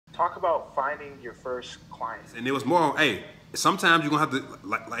Talk about finding your first clients. And it was more, hey, sometimes you're gonna have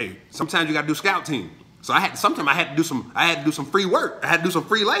to sometimes you gotta do scout team. So sometimes I had to do some free work. I had to do some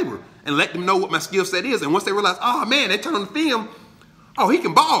free labor and let them know what my skill set is. And once they realize, oh man, they turn on the film, oh, he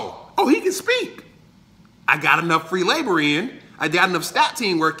can ball, oh, he can speak. I got enough free labor in, I got enough scout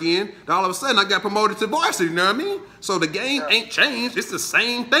team work in, that all of a sudden I got promoted to varsity, you know what I mean? So the game ain't changed, it's the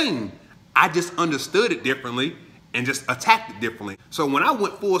same thing. I just understood it differently and just attacked it differently. So when I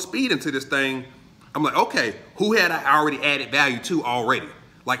went full speed into this thing, I'm like, okay, who had I already added value to already?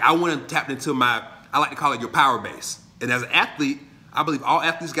 Like I went and tapped into I like to call it your power base. And as an athlete, I believe all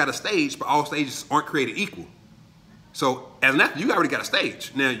athletes got a stage, but all stages aren't created equal. So as an athlete, you already got a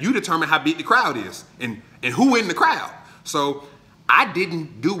stage. Now you determine how big the crowd is and who in the crowd. So I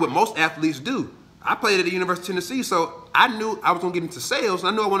didn't do what most athletes do. I played at the University of Tennessee, so I knew I was gonna get into sales, and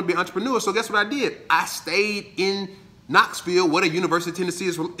I knew I wanted to be an entrepreneur, so guess what I did? I stayed in Knoxville, where the University of Tennessee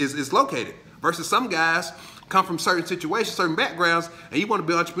is located, versus some guys come from certain situations, certain backgrounds, and you wanna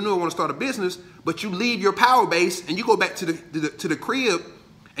be an entrepreneur, wanna start a business, but you leave your power base and you go back to the crib,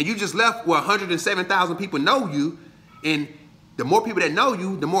 and you just left where 107,000 people know you, and the more people that know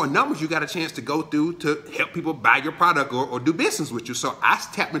you, the more numbers you got a chance to go through to help people buy your product or do business with you. So I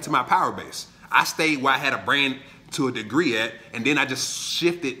tapped into my power base. I stayed where I had a brand to a degree at, and then I just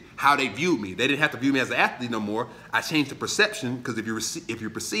shifted how they viewed me. They didn't have to view me as an athlete no more. I changed the perception, because if you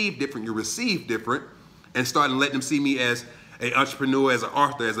perceive different, you receive different, and started letting them see me as an entrepreneur, as an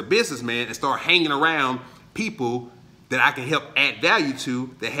author, as a businessman, and start hanging around people that I can help add value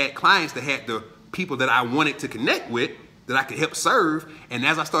to, that had clients, that had the people that I wanted to connect with, that I could help serve. And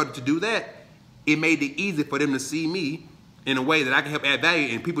as I started to do that, it made it easy for them to see me in a way that I can help add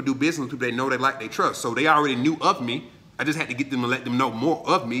value, and people do business with people they know, they like, they trust. So they already knew of me. I just had to get them to let them know more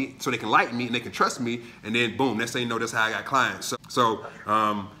of me so they can like me and they can trust me. And then boom, next thing you know, that's how I got clients. So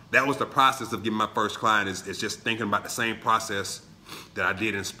that was the process of getting my first client, is just thinking about the same process that I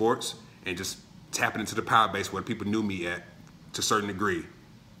did in sports and just tapping into the power base where people knew me at to a certain degree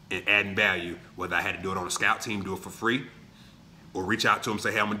and adding value, whether I had to do it on a scout team, do it for free, or reach out to them and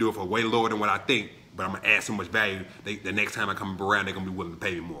say, hey, I'm gonna do it for way lower than what I think, but I'm gonna add so much value, the next time I come around, they're gonna be willing to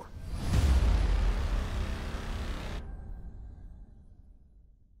pay me more.